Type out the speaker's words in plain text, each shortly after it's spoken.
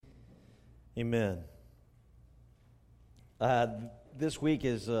Amen. This week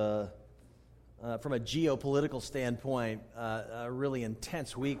is, from a geopolitical standpoint, a really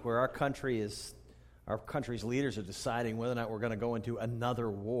intense week where our country's leaders are deciding whether or not we're going to go into another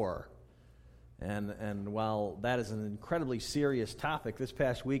war. And while that is an incredibly serious topic, this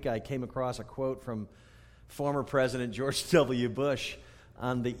past week I came across a quote from former President George W. Bush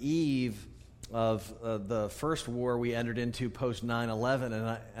on the eve of the first war we entered into post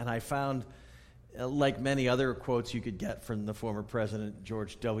 9/11, and I found, like many other quotes you could get from the former President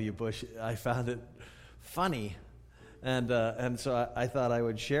George W. Bush, I found it funny, and so I thought I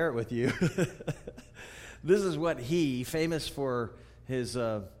would share it with you. This is what he, famous for his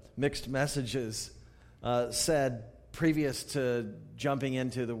mixed messages, said previous to jumping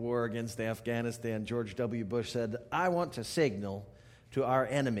into the war against Afghanistan. George W. Bush said, "I want to signal to our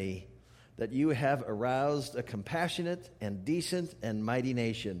enemy that you have aroused a compassionate and decent and mighty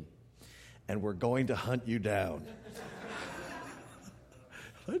nation, and we're going to hunt you down."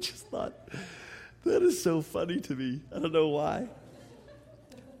 I just thought, that is so funny to me. I don't know why.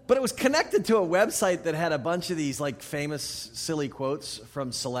 But it was connected to a website that had a bunch of these like famous silly quotes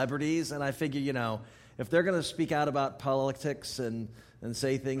from celebrities, and I figure, if they're going to speak out about politics and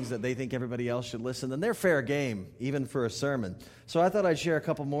say things that they think everybody else should listen, then they're fair game, even for a sermon. So I thought I'd share a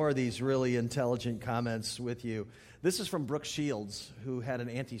couple more of these really intelligent comments with you. This is from Brooke Shields, who had an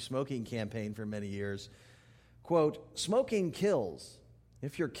anti-smoking campaign for many years. Quote, "Smoking kills.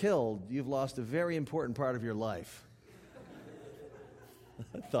 If you're killed, you've lost a very important part of your life."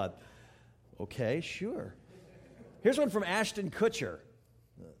 I thought, okay, sure. Here's one from Ashton Kutcher.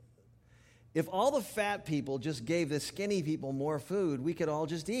 "If all the fat people just gave the skinny people more food, we could all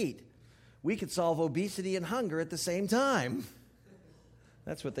just eat. We could solve obesity and hunger at the same time."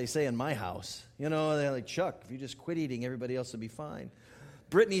 That's what they say in my house. They're like, "Chuck, if you just quit eating, everybody else will be fine."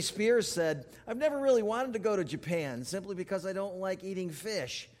 Britney Spears said, "I've never really wanted to go to Japan simply because I don't like eating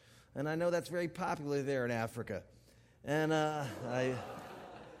fish. And I know that's very popular there in Africa." And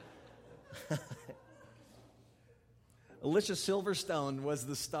Alicia Silverstone was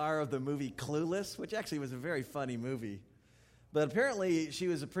the star of the movie Clueless, which actually was a very funny movie. But apparently she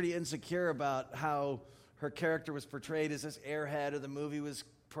was pretty insecure about how her character was portrayed as this airhead, or the movie was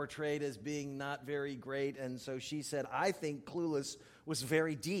portrayed as being not very great. And so she said, "I think Clueless was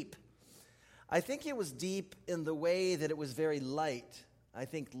very deep. I think it was deep in the way that it was very light. I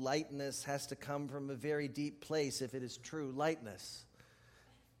think lightness has to come from a very deep place if it is true lightness."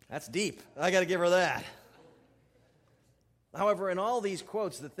 That's deep. I got to give her that. However, in all these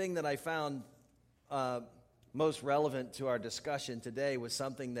quotes, the thing that I found most relevant to our discussion today was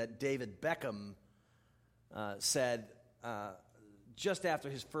something that David Beckham said just after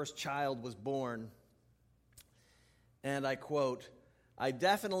his first child was born. And I quote, "I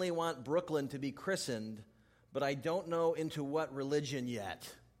definitely want Brooklyn to be christened, but I don't know into what religion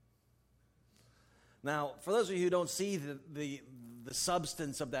yet." Now, for those of you who don't see the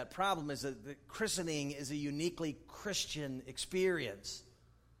substance of that problem, is that the christening is a uniquely Christian experience.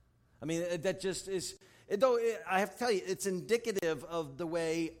 I mean, that just is, I have to tell you, it's indicative of the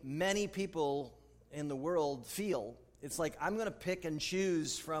way many people in the world feel. It's like, I'm going to pick and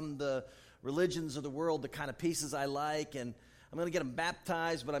choose from the religions of the world the kind of pieces I like, and I'm going to get them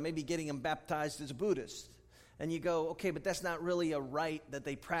baptized, but I may be getting them baptized as a Buddhist. And you go, okay, but that's not really a rite that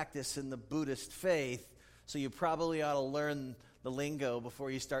they practice in the Buddhist faith, so you probably ought to learn the lingo before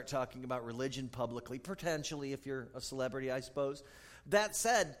you start talking about religion publicly, potentially if you're a celebrity, I suppose. That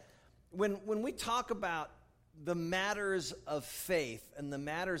said, when we talk about the matters of faith and the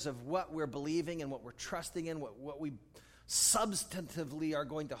matters of what we're believing and what we're trusting in, what we substantively are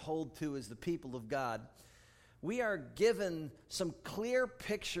going to hold to as the people of God, we are given some clear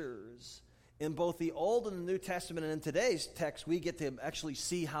pictures in both the Old and the New Testament. And in today's text, we get to actually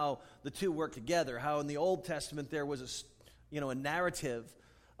see how the two work together. How in the Old Testament there was a narrative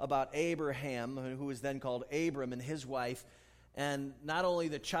about Abraham, who was then called Abram, and his wife, and not only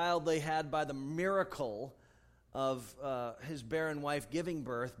the child they had by the miracle of his barren wife giving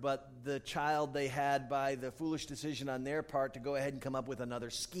birth, but the child they had by the foolish decision on their part to go ahead and come up with another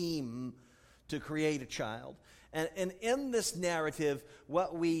scheme to create a child. And in this narrative,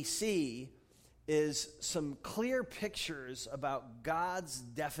 what we see is some clear pictures about God's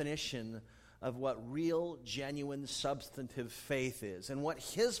definition of what real, genuine, substantive faith is, and what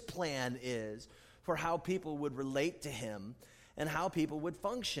his plan is for how people would relate to him and how people would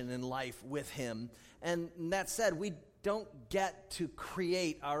function in life with him. And that said, we don't get to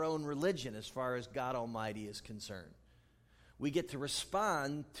create our own religion as far as God Almighty is concerned. We get to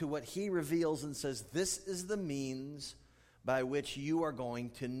respond to what he reveals and says, this is the means by which you are going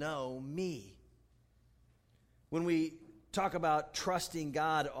to know me. When we talk about trusting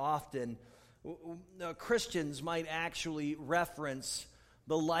God often, Christians might actually reference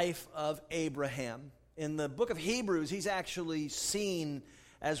the life of Abraham. In the book of Hebrews, he's actually seen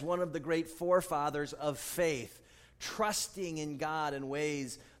as one of the great forefathers of faith, trusting in God in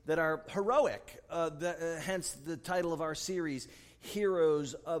ways that are heroic, hence the title of our series,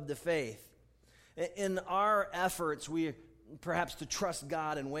 Heroes of the Faith. In our efforts, we perhaps to trust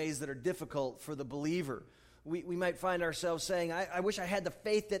God in ways that are difficult for the believer, we might find ourselves saying, I wish I had the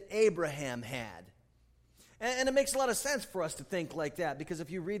faith that Abraham had. And it makes a lot of sense for us to think like that, because if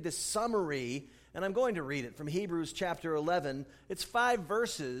you read the summary, and I'm going to read it from Hebrews chapter 11, it's 5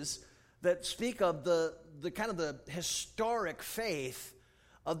 verses that speak of the kind of the historic faith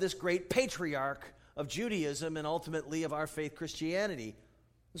of this great patriarch of Judaism and ultimately of our faith, Christianity.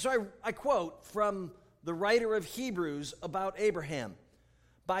 And so I quote from the writer of Hebrews about Abraham.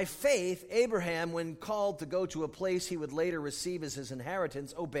 By faith, Abraham, when called to go to a place he would later receive as his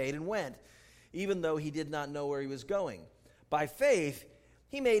inheritance, obeyed and went, even though he did not know where he was going. By faith,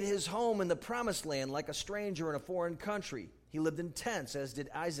 he made his home in the promised land like a stranger in a foreign country. He lived in tents, as did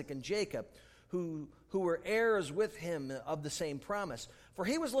Isaac and Jacob, who were heirs with him of the same promise. For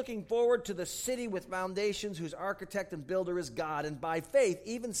he was looking forward to the city with foundations, whose architect and builder is God. And by faith,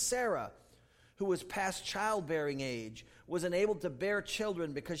 even Sarah, who was past childbearing age, was enabled to bear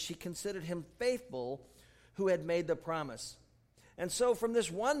children because she considered him faithful who had made the promise. And so from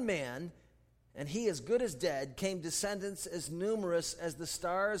this one man, and he as good as dead, came descendants as numerous as the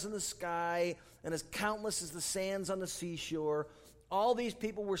stars in the sky and as countless as the sands on the seashore. All these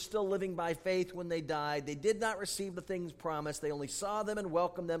people were still living by faith when they died. They did not receive the things promised. They only saw them and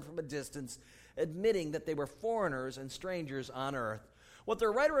welcomed them from a distance, admitting that they were foreigners and strangers on earth. What the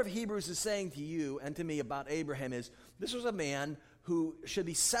writer of Hebrews is saying to you and to me about Abraham is, this was a man who should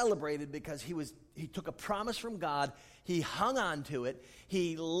be celebrated because he took a promise from God, he hung on to it,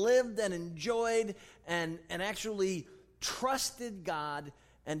 he lived and enjoyed and actually trusted God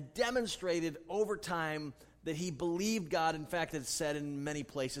and demonstrated over time that he believed God. In fact, it's said in many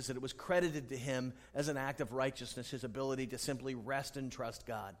places that it was credited to him as an act of righteousness, his ability to simply rest and trust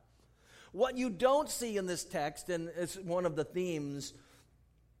God. What you don't see in this text, and it's one of the themes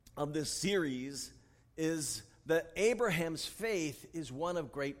of this series, is that Abraham's faith is one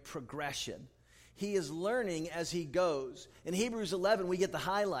of great progression. He is learning as he goes. In Hebrews 11, we get the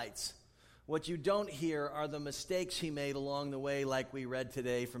highlights. What you don't hear are the mistakes he made along the way, like we read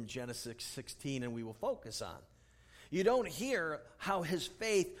today from Genesis 16, and we will focus on. You don't hear how his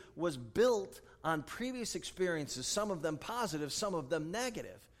faith was built on previous experiences, some of them positive, some of them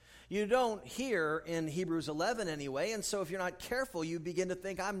negative. You don't hear in Hebrews 11 anyway, and so if you're not careful, you begin to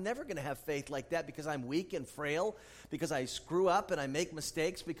think, I'm never going to have faith like that because I'm weak and frail, because I screw up and I make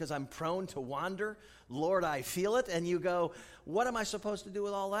mistakes, because I'm prone to wander. Lord, I feel it. And you go, what am I supposed to do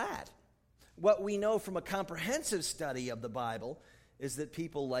with all that? What we know from a comprehensive study of the Bible is that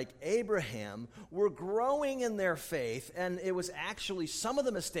people like Abraham were growing in their faith, and it was actually some of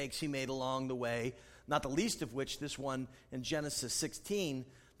the mistakes he made along the way, not the least of which this one in Genesis 16,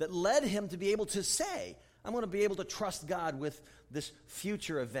 that led him to be able to say, I'm going to be able to trust God with this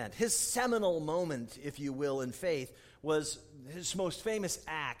future event. His seminal moment, if you will, in faith was, his most famous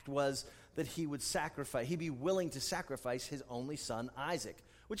act was that he'd be willing to sacrifice his only son, Isaac,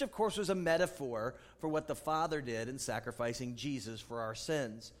 which of course was a metaphor for what the Father did in sacrificing Jesus for our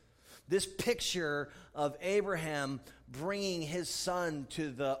sins. This picture of Abraham bringing his son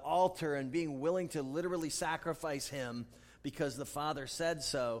to the altar and being willing to literally sacrifice him because the Father said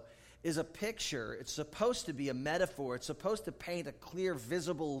so, is a picture. It's supposed to be a metaphor. It's supposed to paint a clear,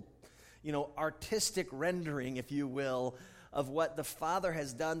 visible, artistic rendering, if you will, of what the Father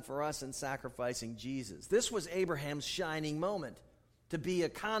has done for us in sacrificing Jesus. This was Abraham's shining moment, to be a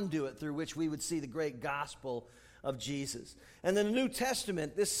conduit through which we would see the great gospel of Jesus. And in the New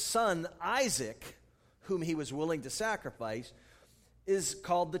Testament, this son, Isaac, whom he was willing to sacrifice, is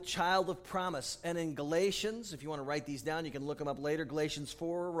called the child of promise. And in Galatians, if you want to write these down, you can look them up later, Galatians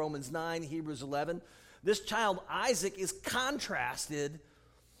 4, Romans 9, Hebrews 11, this child, Isaac, is contrasted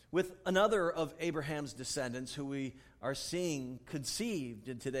with another of Abraham's descendants who we are seeing conceived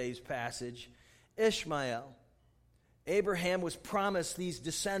in today's passage, Ishmael. Abraham was promised these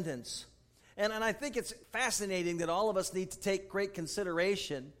descendants. And I think it's fascinating that all of us need to take great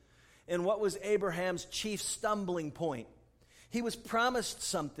consideration in what was Abraham's chief stumbling point. He was promised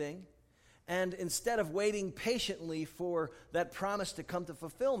something, and instead of waiting patiently for that promise to come to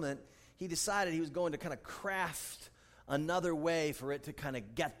fulfillment, he decided he was going to kind of craft another way for it to kind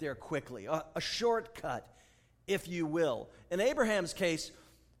of get there quickly, a shortcut, if you will. In Abraham's case,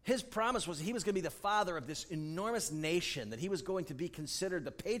 his promise was he was going to be the father of this enormous nation, that he was going to be considered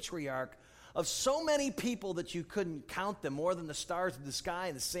the patriarch of so many people that you couldn't count them, more than the stars in the sky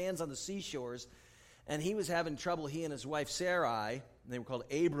and the sands on the seashores. And he was having trouble, he and his wife Sarai, they were called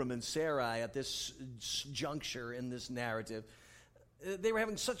Abram and Sarai at this juncture in this narrative. They were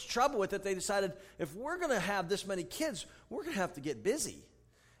having such trouble with it, they decided, if we're going to have this many kids, we're going to have to get busy.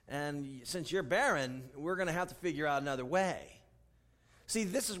 And since you're barren, we're going to have to figure out another way. See,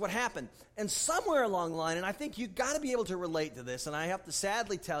 this is what happened. And somewhere along the line, and I think you've got to be able to relate to this, and I have to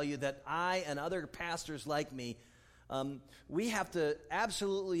sadly tell you that I and other pastors like me, we have to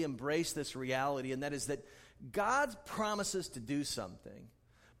absolutely embrace this reality, and that is that God promises to do something,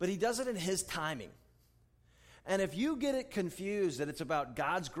 but he does it in his timing. And if you get it confused that it's about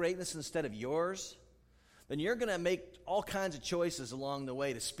God's greatness instead of yours, then you're going to make all kinds of choices along the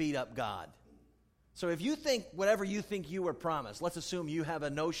way to speed up God. So if you think whatever you think you were promised, let's assume you have a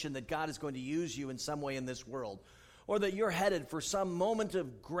notion that God is going to use you in some way in this world, or that you're headed for some moment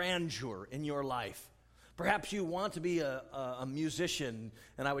of grandeur in your life. Perhaps you want to be a musician,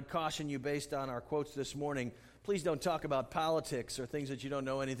 and I would caution you based on our quotes this morning, please don't talk about politics or things that you don't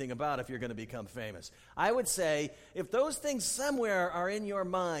know anything about if you're going to become famous. I would say if those things somewhere are in your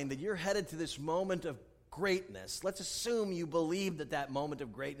mind, that you're headed to this moment of greatness, let's assume you believe that that moment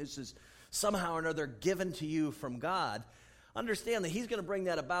of greatness is somehow or another given to you from God. Understand that he's going to bring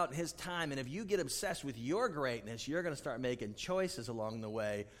that about in his time, and if you get obsessed with your greatness, you're going to start making choices along the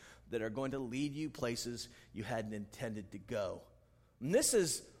way that are going to lead you places you hadn't intended to go. And this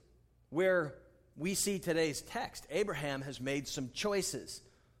is where we see today's text. Abraham has made some choices.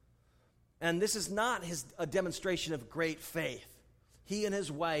 And this is not a demonstration of great faith. He and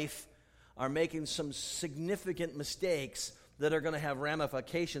his wife are making some significant mistakes that are going to have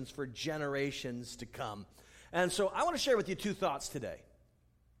ramifications for generations to come. And so I want to share with you two thoughts today.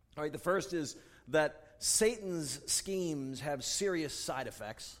 All right, the first is that Satan's schemes have serious side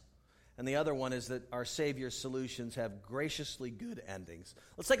effects. And the other one is that our Savior's solutions have graciously good endings.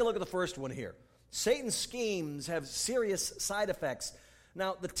 Let's take a look at the first one here. Satan's schemes have serious side effects.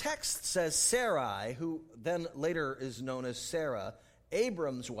 Now, the text says Sarai, who then later is known as Sarah,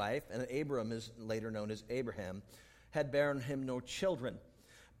 Abram's wife, and Abram is later known as Abraham, had borne him no children.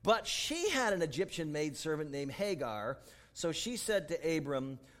 But she had an Egyptian maidservant named Hagar, so she said to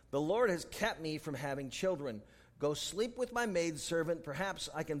Abram, "The Lord has kept me from having children. Go sleep with my maidservant. Perhaps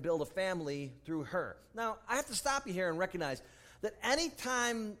I can build a family through her." Now, I have to stop you here and recognize that any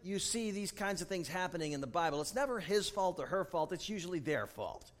time you see these kinds of things happening in the Bible, it's never his fault or her fault. It's usually their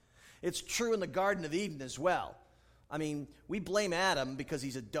fault. It's true in the Garden of Eden as well. I mean, we blame Adam because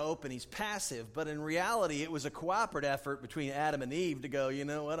he's a dope and he's passive, but in reality, it was a cooperative effort between Adam and Eve to go, you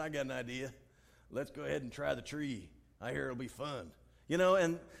know what, I got an idea. Let's go ahead and try the tree. I hear it'll be fun. You know,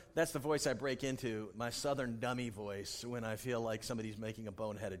 and that's the voice I break into, my southern dummy voice, when I feel like somebody's making a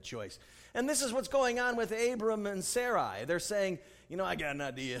boneheaded choice. And this is what's going on with Abram and Sarai. They're saying, you know, I got an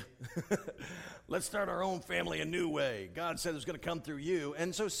idea. Let's start our own family a new way. God said it was going to come through you.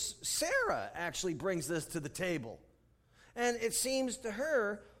 And so Sarah actually brings this to the table. And it seems to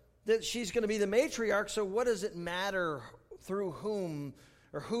her that she's going to be the matriarch, so what does it matter through whom,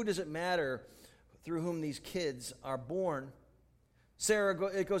 or who does it matter through whom these kids are born?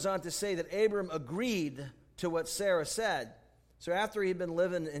 It goes on to say that Abram agreed to what Sarah said. So after he'd been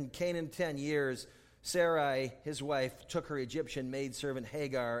living in Canaan 10 years, Sarai, his wife, took her Egyptian maidservant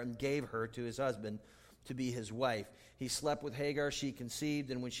Hagar and gave her to his husband to be his wife. He slept with Hagar, she conceived,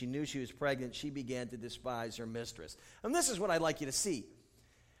 and when she knew she was pregnant, she began to despise her mistress. And this is what I'd like you to see.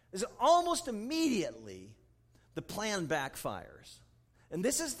 Is almost immediately, the plan backfires. And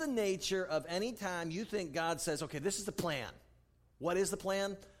this is the nature of any time you think God says, okay, this is the plan. What is the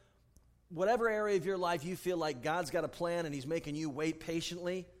plan? Whatever area of your life you feel like God's got a plan and he's making you wait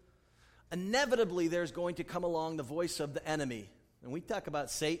patiently, inevitably there's going to come along the voice of the enemy. And we talk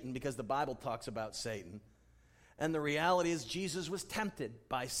about Satan because the Bible talks about Satan. And the reality is Jesus was tempted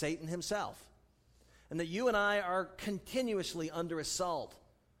by Satan himself. And that you and I are continuously under assault.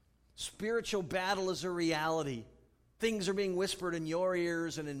 Spiritual battle is a reality. Things are being whispered in your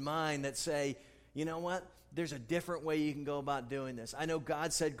ears and in mine that say, you know what? There's a different way you can go about doing this. I know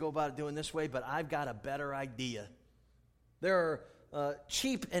God said go about it doing this way, but I've got a better idea. There are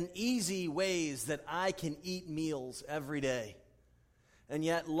cheap and easy ways that I can eat meals every day. And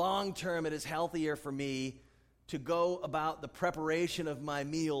yet, long term, it is healthier for me to go about the preparation of my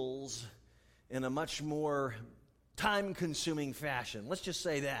meals in a much more time-consuming fashion. Let's just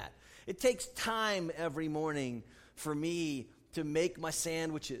say that. It takes time every morning for me to make my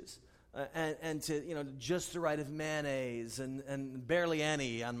sandwiches, and to, just the right of mayonnaise and barely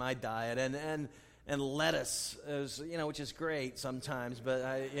any on my diet, and lettuce, which is great sometimes, but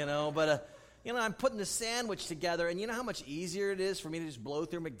I'm putting the sandwich together, and you know how much easier it is for me to just blow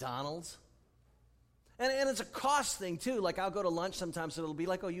through McDonald's? And it's a cost thing, too. Like, I'll go to lunch sometimes, and it'll be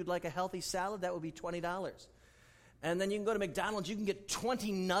like, oh, you'd like a healthy salad? That would be $20. And then you can go to McDonald's, you can get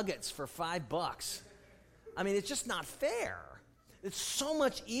 20 nuggets for $5. I mean, it's just not fair. It's so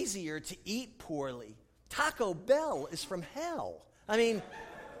much easier to eat poorly. Taco Bell is from hell. I mean,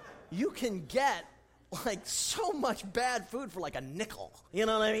 you can get, like, so much bad food for, like, a nickel. You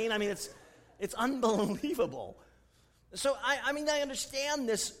know what I mean? I mean, it's unbelievable. So, I mean, I understand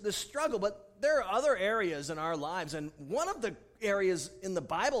this struggle, but there are other areas in our lives, and one of the areas in the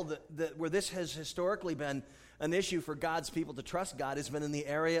Bible that where this has historically been an issue for God's people to trust God has been in the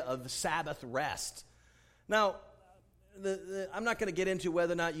area of Sabbath rest. Now, I'm not going to get into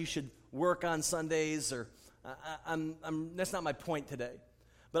whether or not you should work on Sundays, or that's not my point today.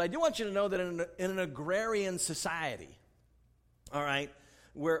 But I do want you to know that in an agrarian society, all right,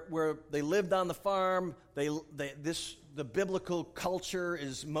 where they lived on the farm, the biblical culture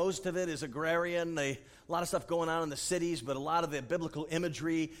is, most of it is agrarian. A lot of stuff going on in the cities, but a lot of the biblical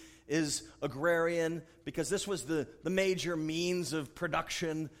imagery is agrarian, because this was the major means of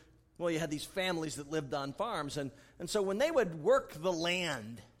production. Well, you had these families that lived on farms, and so when they would work the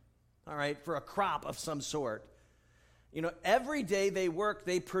land, all right, for a crop of some sort, every day they work,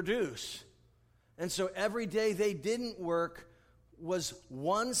 they produce. And so every day they didn't work was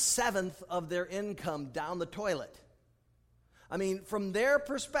 1/7 of their income down the toilet. I mean, from their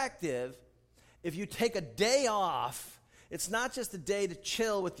perspective, if you take a day off, it's not just a day to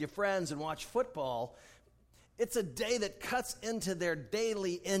chill with your friends and watch football. It's a day that cuts into their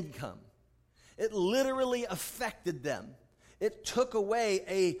daily income. It literally affected them. It took away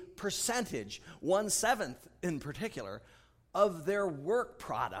a percentage, 1/7 in particular, of their work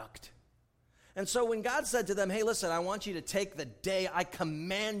product. And so when God said to them, hey, listen, I want you to take the day, I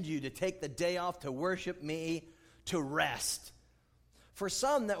command you to take the day off to worship me, to rest. For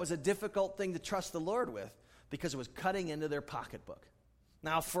some, that was a difficult thing to trust the Lord with, because it was cutting into their pocketbook.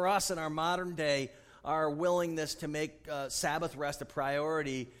 Now, for us in our modern day, our willingness to make Sabbath rest a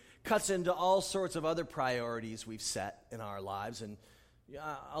priority cuts into all sorts of other priorities we've set in our lives, and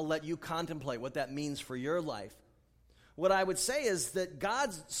I'll let you contemplate what that means for your life. What I would say is that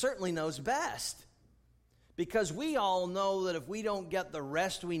God certainly knows best, because we all know that if we don't get the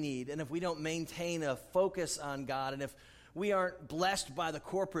rest we need, and if we don't maintain a focus on God, and if we aren't blessed by the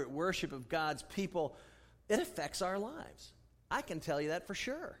corporate worship of God's people, it affects our lives. I can tell you that for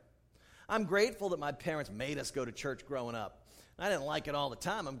sure. I'm grateful that my parents made us go to church growing up. I didn't like it all the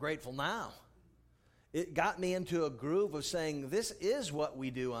time. I'm grateful now. It got me into a groove of saying, this is what we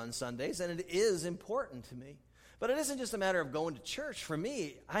do on Sundays, and it is important to me. But it isn't just a matter of going to church. For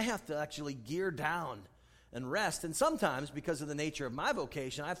me, I have to actually gear down and rest. And sometimes, because of the nature of my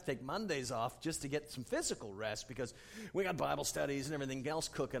vocation, I have to take Mondays off just to get some physical rest, because we got Bible studies and everything else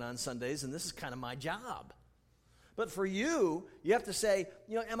cooking on Sundays, and this is kind of my job. But for you, you have to say,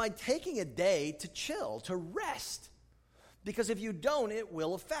 am I taking a day to chill, to rest? Because if you don't, it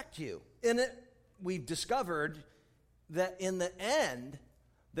will affect you. And we've discovered that in the end,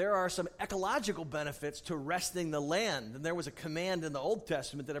 there are some ecological benefits to resting the land. And there was a command in the Old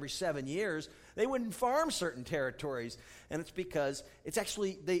Testament that every 7 years, they wouldn't farm certain territories. And it's because it's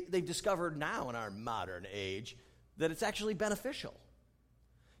actually, they've discovered now in our modern age that it's actually beneficial.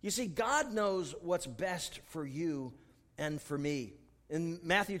 You see, God knows what's best for you and for me. In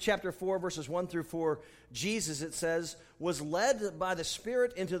Matthew chapter 4, verses 1 through 4, Jesus, it says, was led by the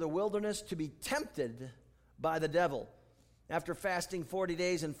Spirit into the wilderness to be tempted by the devil. After fasting 40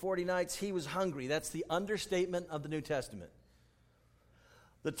 days and 40 nights, he was hungry. That's the understatement of the New Testament.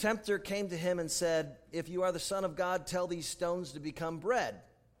 The tempter came to him and said, if you are the Son of God, tell these stones to become bread.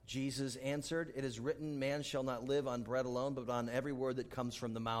 Jesus answered, it is written, man shall not live on bread alone, but on every word that comes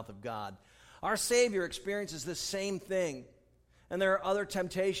from the mouth of God. Our Savior experiences this same thing. And there are other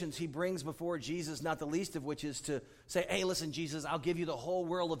temptations he brings before Jesus, not the least of which is to say, hey, listen, Jesus, I'll give you the whole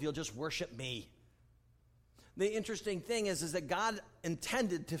world if you'll just worship me. The interesting thing is that God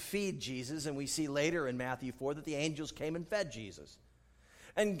intended to feed Jesus, and we see later in Matthew 4 that the angels came and fed Jesus.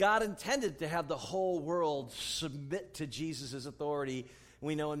 And God intended to have the whole world submit to Jesus' authority.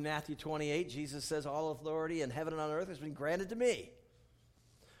 We know in Matthew 28, Jesus says, all authority in heaven and on earth has been granted to me.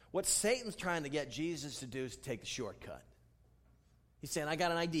 What Satan's trying to get Jesus to do is to take the shortcut. He's saying, I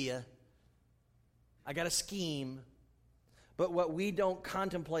got an idea. I got a scheme. But what we don't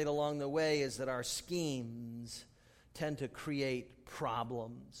contemplate along the way is that our schemes tend to create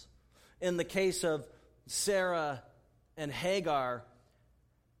problems. in the case of Sarah and Hagar,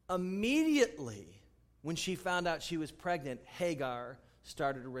 immediately when she found out she was pregnant, Hagar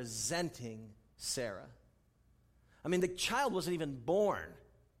started resenting Sarah. I mean, the child wasn't even born.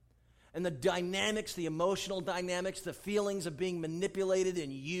 And the dynamics, the emotional dynamics, the feelings of being manipulated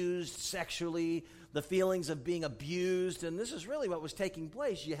and used sexually, the feelings of being abused, and this is really what was taking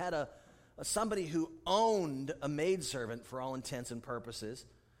place. You had somebody who owned a maidservant for all intents and purposes,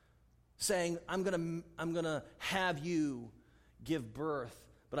 saying, I'm gonna have you give birth,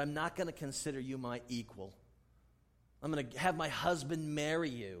 but I'm not going to consider you my equal. I'm going to have my husband marry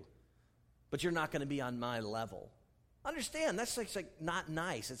you, but you're not going to be on my level. Understand, that's like not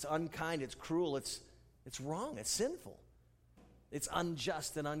nice. It's unkind, it's cruel, it's wrong, it's sinful. It's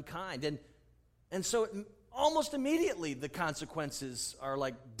unjust and unkind. And so almost immediately the consequences are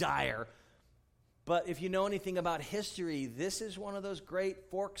like dire. But if you know anything about history, this is one of those great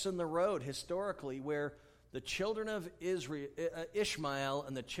forks in the road historically where the children of Ishmael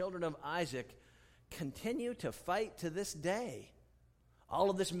and the children of Isaac continue to fight to this day. All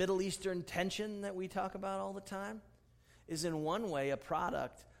of this Middle Eastern tension that we talk about all the time is in one way a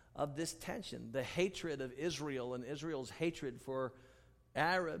product of this tension. The hatred of Israel and Israel's hatred for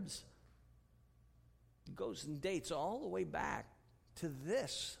Arabs goes and dates all the way back to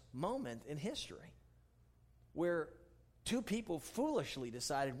this moment in history where two people foolishly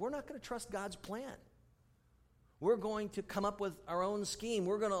decided we're not going to trust God's plan. We're going to come up with our own scheme.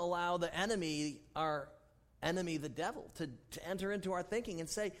 We're going to allow the enemy, our enemy, the devil, to enter into our thinking and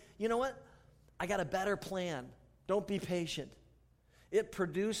say, you know what? I got a better plan. Don't be patient. It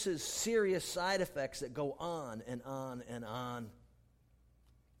produces serious side effects that go on and on and on.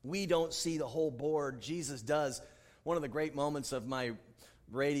 We don't see the whole board. Jesus does. One of the great moments of my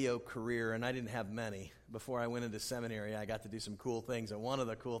radio career, and I didn't have many. Before I went into seminary, I got to do some cool things, and one of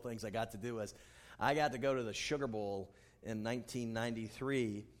the cool things I got to do was I got to go to the Sugar Bowl in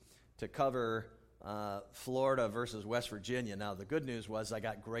 1993 to cover Florida versus West Virginia. Now, the good news was I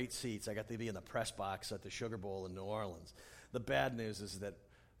got great seats. I got to be in the press box at the Sugar Bowl in New Orleans. The bad news is that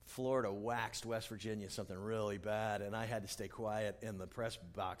Florida waxed West Virginia something really bad, and I had to stay quiet in the press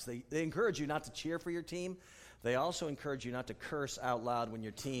box. They encourage you not to cheer for your team. They also encourage you not to curse out loud when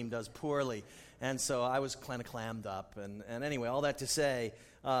your team does poorly. And so I was kind of clammed up. And anyway, all that to say,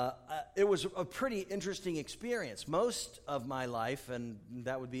 it was a pretty interesting experience. Most of my life, and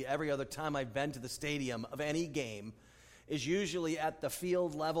that would be every other time I've been to the stadium of any game, is usually at the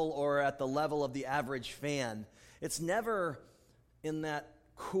field level or at the level of the average fan. It's never in that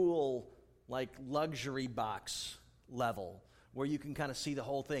cool, like, luxury box level where you can kind of see the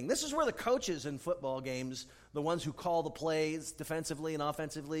whole thing. This is where the coaches in football games, the ones who call the plays defensively and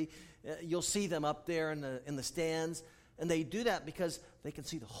offensively, you'll see them up there in the stands, and they do that because they can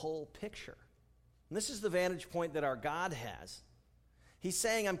see the whole picture. And this is the vantage point that our God has. He's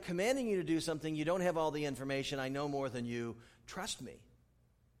saying, I'm commanding you to do something. You don't have all the information. I know more than you. Trust me.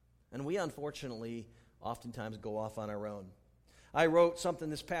 And we, unfortunately, oftentimes go off on our own. I wrote something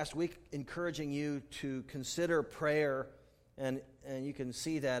this past week encouraging you to consider prayer, and you can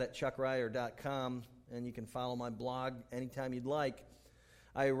see that at chuckryder.com, and you can follow my blog anytime you'd like.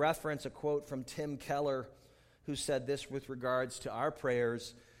 I reference a quote from Tim Keller, who said this with regards to our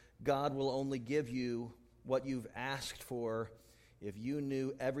prayers: God will only give you what you've asked for if you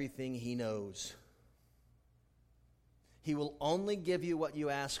knew everything He knows. He will only give you what you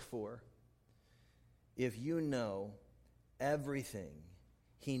ask for if you know everything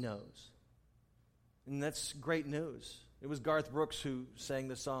He knows. And that's great news. It was Garth Brooks who sang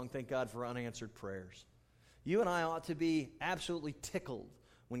the song, Thank God for Unanswered Prayers. You and I ought to be absolutely tickled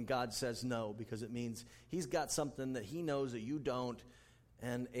when God says no, because it means He's got something that He knows that you don't.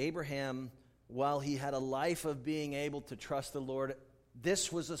 And Abraham, while he had a life of being able to trust the Lord,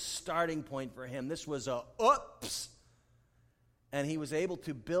 this was a starting point for him. This was a oops. And he was able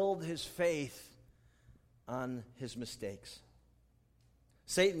to build his faith on his mistakes.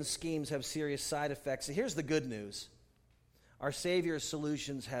 Satan's schemes have serious side effects. Here's the good news. Our Savior's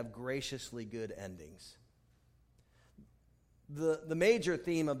solutions have graciously good endings. The major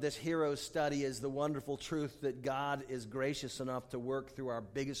theme of this hero study is the wonderful truth that God is gracious enough to work through our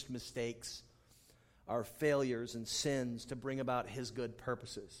biggest mistakes, our failures and sins, to bring about His good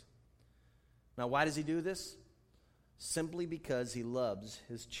purposes. Now, why does He do this? Simply because He loves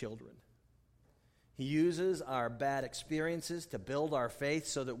His children. He uses our bad experiences to build our faith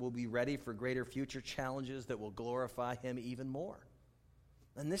so that we'll be ready for greater future challenges that will glorify Him even more.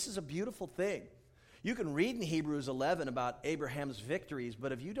 And this is a beautiful thing. You can read in Hebrews 11 about Abraham's victories,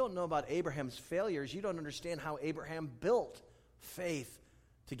 but if you don't know about Abraham's failures, you don't understand how Abraham built faith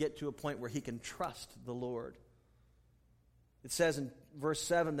to get to a point where he can trust the Lord. It says in verse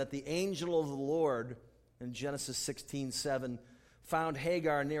 7 that the angel of the Lord, in Genesis 16:7, found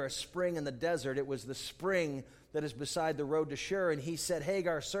Hagar near a spring in the desert. It was the spring that is beside the road to Shur. And he said,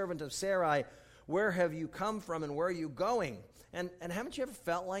 Hagar, servant of Sarai, where have you come from and where are you going? And haven't you ever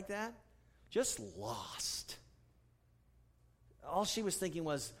felt like that? Just lost. All she was thinking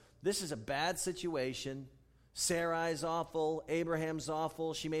was, this is a bad situation. Sarai's awful. Abraham's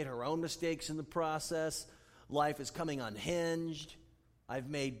awful. She made her own mistakes in the process. Life is coming unhinged. I've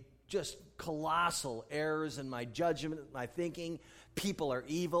made just colossal errors in my judgment, my thinking. People are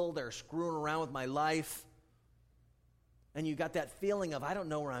evil. They're screwing around with my life. And you got that feeling of, I don't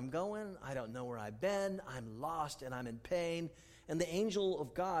know where I'm going. I don't know where I've been. I'm lost and I'm in pain. And the angel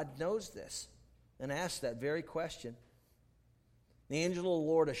of God knows this and asks that very question. The angel of the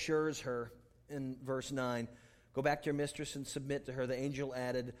Lord assures her in verse 9, go back to your mistress and submit to her. The angel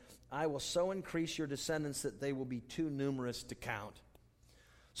added, I will so increase your descendants that they will be too numerous to count.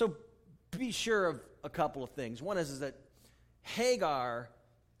 So be sure of a couple of things. One is that Hagar,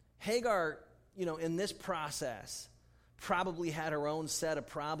 in this process, probably had her own set of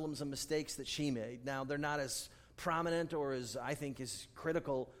problems and mistakes that she made. Now, they're not as prominent or as, I think, as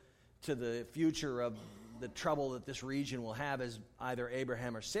critical to the future of the trouble that this region will have as either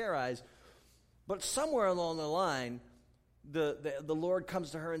Abraham or Sarai's. But somewhere along the line, the Lord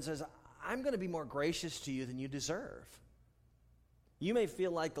comes to her and says, I'm going to be more gracious to you than you deserve. You may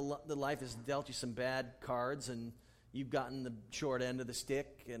feel like the life has dealt you some bad cards and you've gotten the short end of the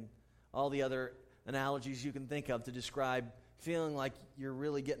stick and all the other analogies you can think of to describe feeling like you're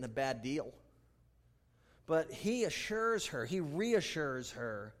really getting a bad deal. But he reassures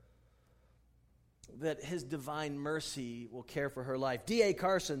her that his divine mercy will care for her life. D.A.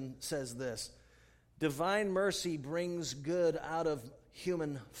 Carson says this, divine mercy brings good out of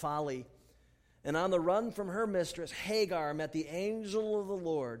human folly. And on the run from her mistress, Hagar met the angel of the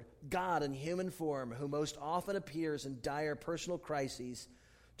Lord, God in human form, who most often appears in dire personal crises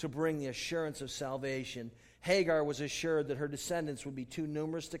to bring the assurance of salvation. Hagar was assured that her descendants would be too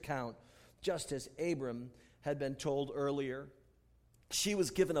numerous to count, just as Abram had been told earlier. She was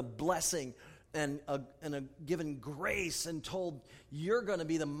given a blessing and given grace and told, you're going to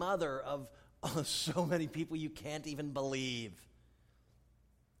be the mother of so many people you can't even believe.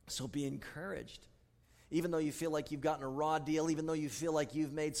 So be encouraged. Even though you feel like you've gotten a raw deal, even though you feel like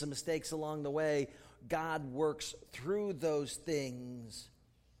you've made some mistakes along the way, God works through those things.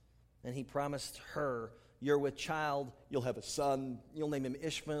 And he promised her, you're with child, you'll have a son, you'll name him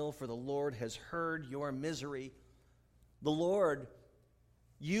Ishmael, for the Lord has heard your misery. The Lord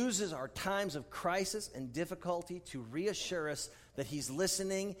uses our times of crisis and difficulty to reassure us that he's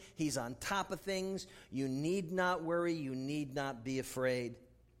listening, he's on top of things. You need not worry, you need not be afraid.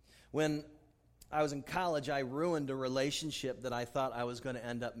 When I was in college, I ruined a relationship that I thought I was going to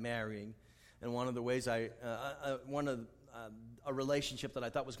end up marrying. And one of the ways a relationship that I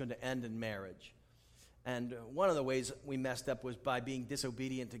thought was going to end in marriage. And one of the ways we messed up was by being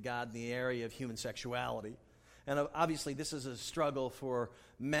disobedient to God in the area of human sexuality. And obviously this is a struggle for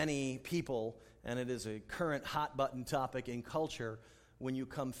many people, and it is a current hot-button topic in culture when you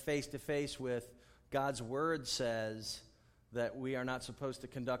come face-to-face with God's Word says that we are not supposed to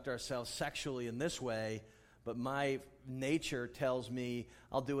conduct ourselves sexually in this way, but my nature tells me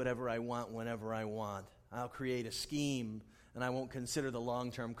I'll do whatever I want whenever I want. I'll create a scheme, and I won't consider the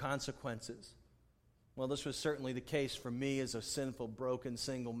long-term consequences. Well, this was certainly the case for me as a sinful, broken,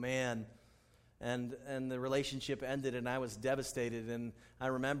 single man. And the relationship ended, and I was devastated. And I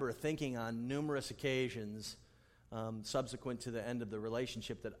remember thinking on numerous occasions subsequent to the end of the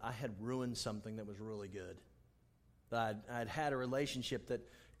relationship that I had ruined something that was really good. That I'd had a relationship that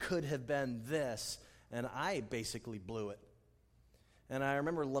could have been this, and I basically blew it. And I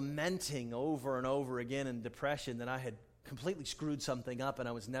remember lamenting over and over again in depression that I had completely screwed something up and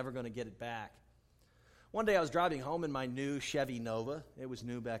I was never going to get it back. One day I was driving home in my new Chevy Nova. It was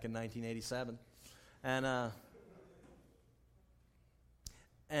new back in 1987. And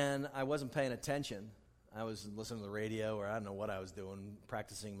I wasn't paying attention. I was listening to the radio, or I don't know what I was doing,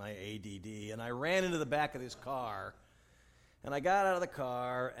 practicing my ADD. And I ran into the back of this car. And I got out of the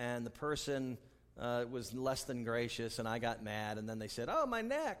car, and the person was less than gracious, and I got mad. And then they said, oh, my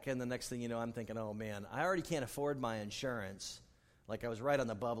neck. And the next thing you know, I'm thinking, oh, man, I already can't afford my insurance. Like I was right on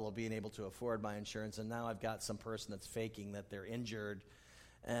the bubble of being able to afford my insurance, and now I've got some person that's faking that they're injured.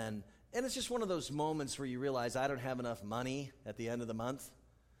 And it's just one of those moments where you realize I don't have enough money at the end of the month.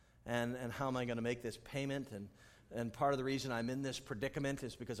 And how am I going to make this payment? And part of the reason I'm in this predicament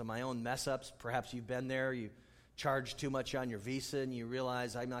is because of my own mess-ups. Perhaps you've been there. You charged too much on your Visa and you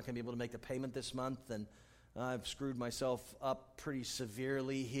realize I'm not going to be able to make the payment this month and I've screwed myself up pretty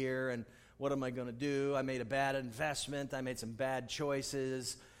severely here, and what am I going to do? I made a bad investment. I made some bad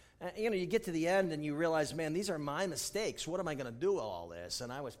choices. You get to the end and you realize, man, these are my mistakes. What am I going to do with all this?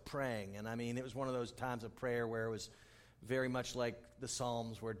 And I was praying, and it was one of those times of prayer where it was very much like the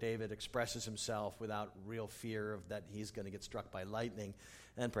Psalms where David expresses himself without real fear of that he's going to get struck by lightning.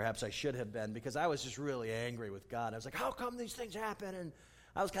 And perhaps I should have been, because I was just really angry with God. I was like, how come these things happen? And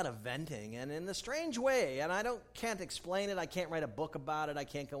I was kind of venting, and in a strange way, and I can't explain it. I can't write a book about it. I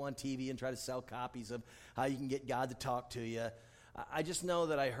can't go on TV and try to sell copies of how you can get God to talk to you. I just know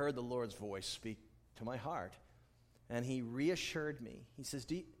that I heard the Lord's voice speak to my heart, and he reassured me. He says,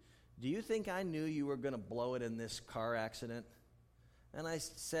 do you think I knew you were going to blow it in this car accident? And I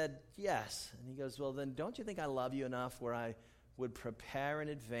said, yes. And he goes, well, then don't you think I love you enough where I would prepare in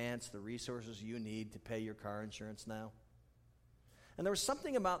advance the resources you need to pay your car insurance now? And there was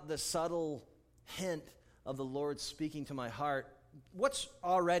something about the subtle hint of the Lord speaking to my heart, what's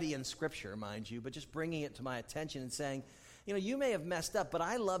already in Scripture, mind you, but just bringing it to my attention and saying, you may have messed up, but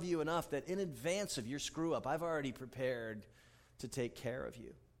I love you enough that in advance of your screw up, I've already prepared to take care of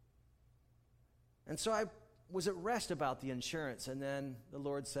you. And so I was at rest about the insurance, and then the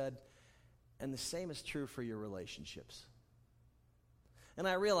Lord said, and the same is true for your relationships. And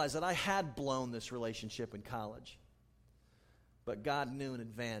I realized that I had blown this relationship in college. But God knew in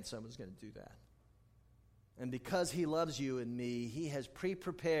advance I was going to do that. And because he loves you and me, he has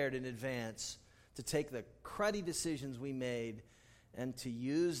pre-prepared in advance to take the cruddy decisions we made and to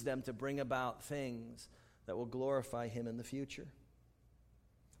use them to bring about things that will glorify him in the future.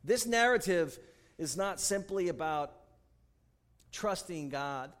 This narrative is not simply about trusting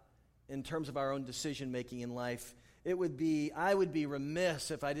God in terms of our own decision-making in life. I would be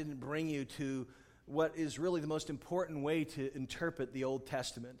remiss if I didn't bring you to what is really the most important way to interpret the Old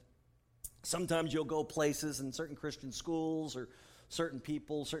Testament. Sometimes you'll go places in certain Christian schools or certain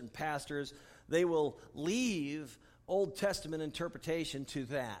people, certain pastors, they will leave Old Testament interpretation to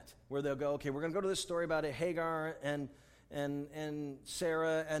that, where they'll go, okay, we're going to go to this story about Hagar and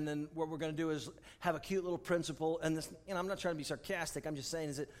Sarah, and then what we're going to do is have a cute little principle. And this, I'm not trying to be sarcastic. I'm just saying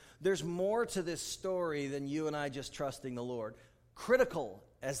is that there's more to this story than you and I just trusting the Lord, critical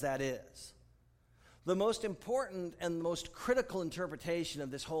as that is. The most important and most critical interpretation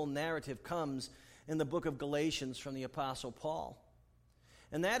of this whole narrative comes in the book of Galatians from the Apostle Paul.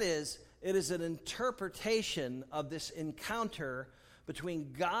 And that is, it is an interpretation of this encounter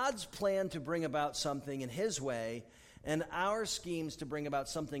between God's plan to bring about something in his way and our schemes to bring about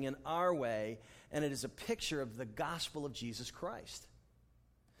something in our way. And it is a picture of the gospel of Jesus Christ.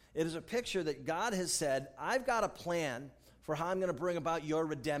 It is a picture that God has said, I've got a plan for how I'm going to bring about your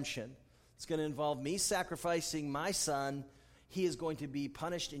redemption. It's going to involve me sacrificing my son. He is going to be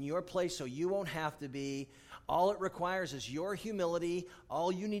punished in your place so you won't have to be. All it requires is your humility.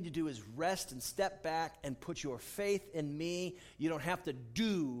 All you need to do is rest and step back and put your faith in me. You don't have to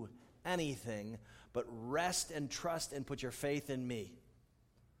do anything, but rest and trust and put your faith in me.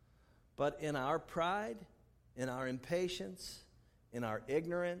 But in our pride, in our impatience, in our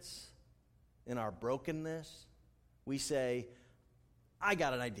ignorance, in our brokenness, we say, I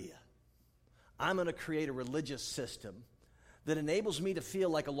got an idea. I'm going to create a religious system that enables me to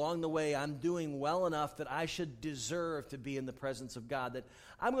feel like along the way I'm doing well enough that I should deserve to be in the presence of God, that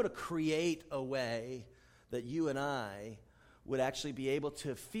I'm going to create a way that you and I would actually be able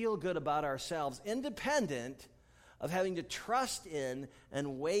to feel good about ourselves, independent of having to trust in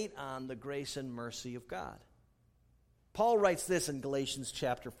and wait on the grace and mercy of God. Paul writes this in Galatians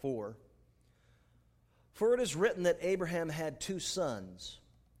chapter 4. For it is written that Abraham had two sons,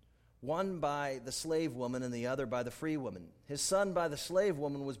 one by the slave woman and the other by the free woman. His son by the slave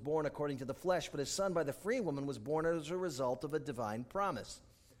woman was born according to the flesh, but his son by the free woman was born as a result of a divine promise.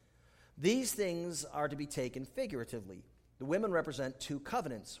 These things are to be taken figuratively. The women represent two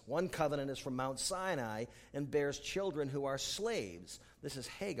covenants. One covenant is from Mount Sinai and bears children who are slaves. This is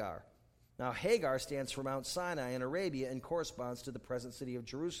Hagar. Now Hagar stands for Mount Sinai in Arabia and corresponds to the present city of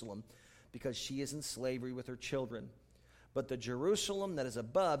Jerusalem because she is in slavery with her children. But the Jerusalem that is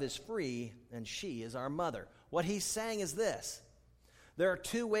above is free, and she is our mother. What he's saying is this. There are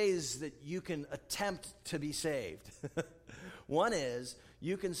two ways that you can attempt to be saved. One is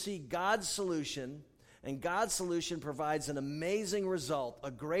you can see God's solution, and God's solution provides an amazing result,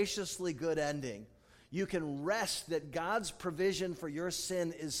 a graciously good ending. You can rest that God's provision for your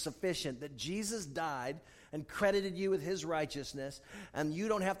sin is sufficient, that Jesus died and credited you with his righteousness, and you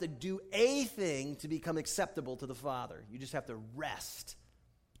don't have to do a thing to become acceptable to the Father. You just have to rest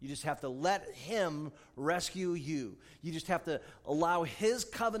You just have to let him rescue you. You just have to allow his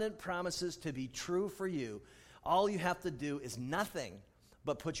covenant promises to be true for you. All you have to do is nothing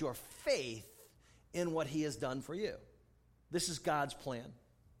but put your faith in what he has done for you. This is God's plan.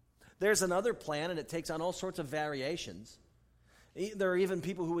 There's another plan, and it takes on all sorts of variations. There are even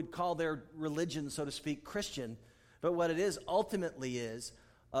people who would call their religion, so to speak, Christian. But what it is ultimately is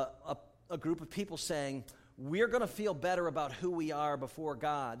a group of people saying, we're going to feel better about who we are before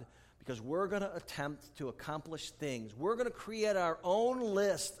God because we're going to attempt to accomplish things. We're going to create our own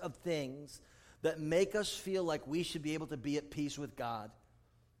list of things that make us feel like we should be able to be at peace with God.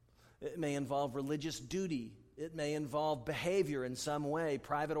 It may involve religious duty. It may involve behavior in some way,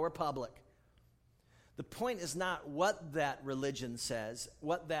 private or public. The point is not what that religion says,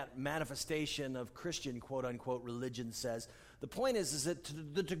 what that manifestation of Christian, quote-unquote, religion says. The point is that to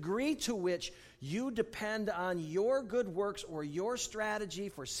the degree to which you depend on your good works or your strategy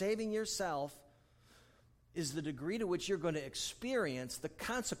for saving yourself is the degree to which you're going to experience the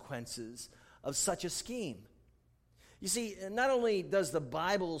consequences of such a scheme. You see, not only does the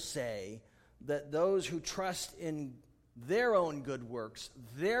Bible say that those who trust in their own good works,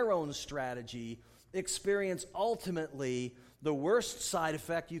 their own strategy, experience ultimately the worst side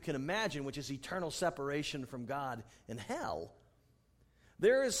effect you can imagine, which is eternal separation from God in hell.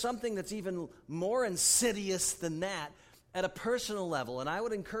 There is something that's even more insidious than that at a personal level. And I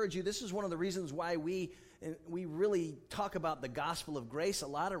would encourage you, this is one of the reasons why we really talk about the gospel of grace a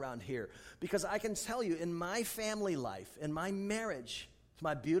lot around here. Because I can tell you, in my family life, in my marriage to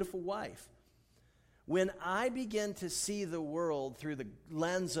my beautiful wife, when I begin to see the world through the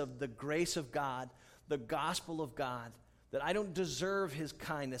lens of the grace of God, the gospel of God, that I don't deserve his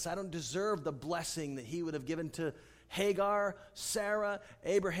kindness, I don't deserve the blessing that he would have given to Hagar, Sarah,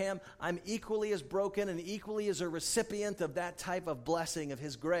 Abraham. I'm equally as broken and equally as a recipient of that type of blessing of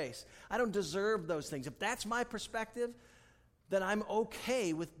his grace. I don't deserve those things. If that's my perspective, then I'm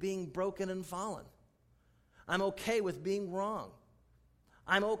okay with being broken and fallen. I'm okay with being wrong.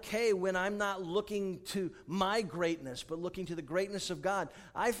 I'm okay when I'm not looking to my greatness, but looking to the greatness of God.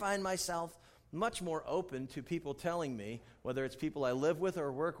 I find myself much more open to people telling me, whether it's people I live with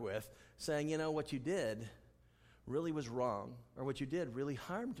or work with, saying, you know, what you did really was wrong, or what you did really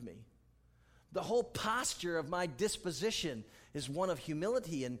harmed me. The whole posture of my disposition is one of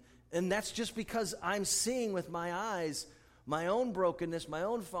humility, and that's just because I'm seeing with my eyes my own brokenness, my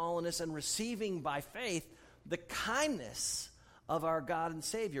own fallenness, and receiving by faith the kindness of our God and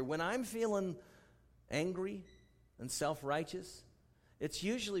Savior. When I'm feeling angry and self-righteous, it's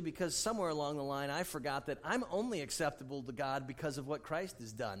usually because somewhere along the line I forgot that I'm only acceptable to God because of what Christ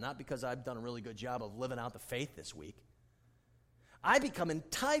has done, not because I've done a really good job of living out the faith this week. I become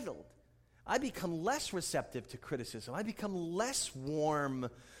entitled. I become less receptive to criticism. I become less warm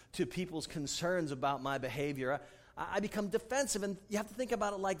to people's concerns about my behavior. I become defensive, and you have to think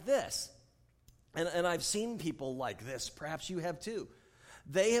about it like this. And I've seen people like this. Perhaps you have too.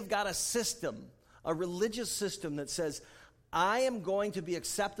 They have got a system, a religious system that says, I am going to be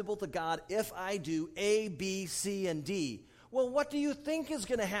acceptable to God if I do A, B, C, and D. Well, what do you think is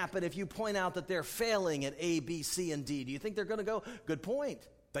going to happen if you point out that they're failing at A, B, C, and D? Do you think they're going to go, good point,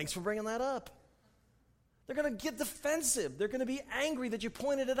 thanks for bringing that up? They're going to get defensive. They're going to be angry that you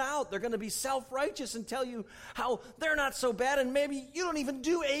pointed it out. They're going to be self-righteous and tell you how they're not so bad, and maybe you don't even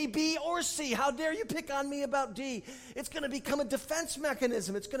do A, B, or C. How dare you pick on me about D? It's going to become a defense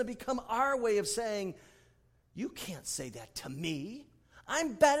mechanism. It's going to become our way of saying, you can't say that to me.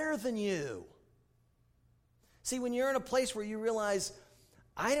 I'm better than you. See, when you're in a place where you realize,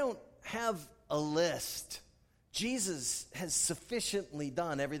 I don't have a list. Jesus has sufficiently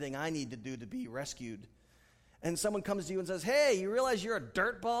done everything I need to do to be rescued. And someone comes to you and says, hey, you realize you're a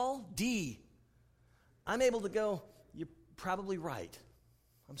dirtball? D. I'm able to go, you're probably right.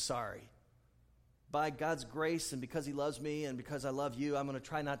 I'm sorry. By God's grace and because he loves me and because I love you, I'm going to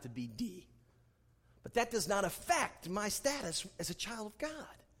try not to be D. But that does not affect my status as a child of God.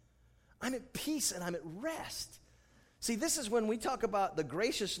 I'm at peace and I'm at rest. See, this is when we talk about the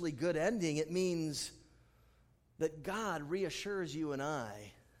graciously good ending, it means that God reassures you and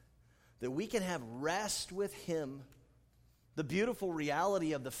I that we can have rest with him. The beautiful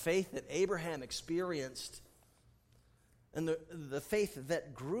reality of the faith that Abraham experienced and the faith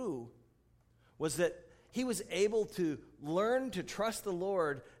that grew was that he was able to learn to trust the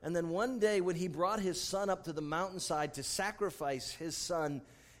Lord, and then one day when he brought his son up to the mountainside to sacrifice his son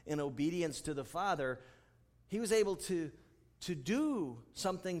in obedience to the Father, he was able to do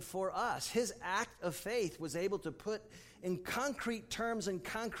something for us. His act of faith was able to put in concrete terms and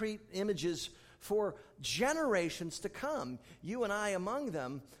concrete images for generations to come, you and I among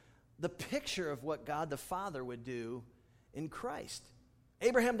them, the picture of what God the Father would do in Christ.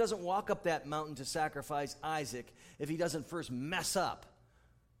 Abraham doesn't walk up that mountain to sacrifice Isaac if he doesn't first mess up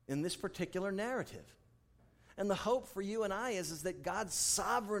in this particular narrative. And the hope for you and I is that God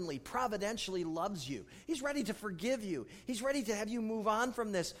sovereignly, providentially loves you. He's ready to forgive you. He's ready to have you move on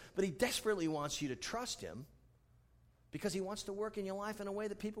from this, but he desperately wants you to trust him because he wants to work in your life in a way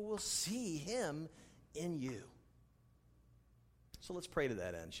that people will see him in you. So let's pray to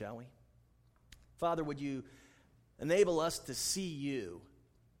that end, shall we? Father, would you enable us to see you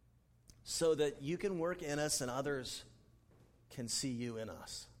so that you can work in us and others can see you in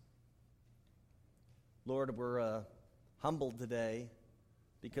us. Lord, we're humbled today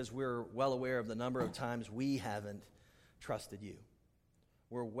because we're well aware of the number of times we haven't trusted you.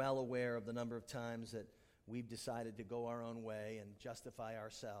 We're well aware of the number of times that we've decided to go our own way and justify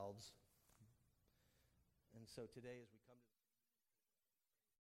ourselves. And so today, as we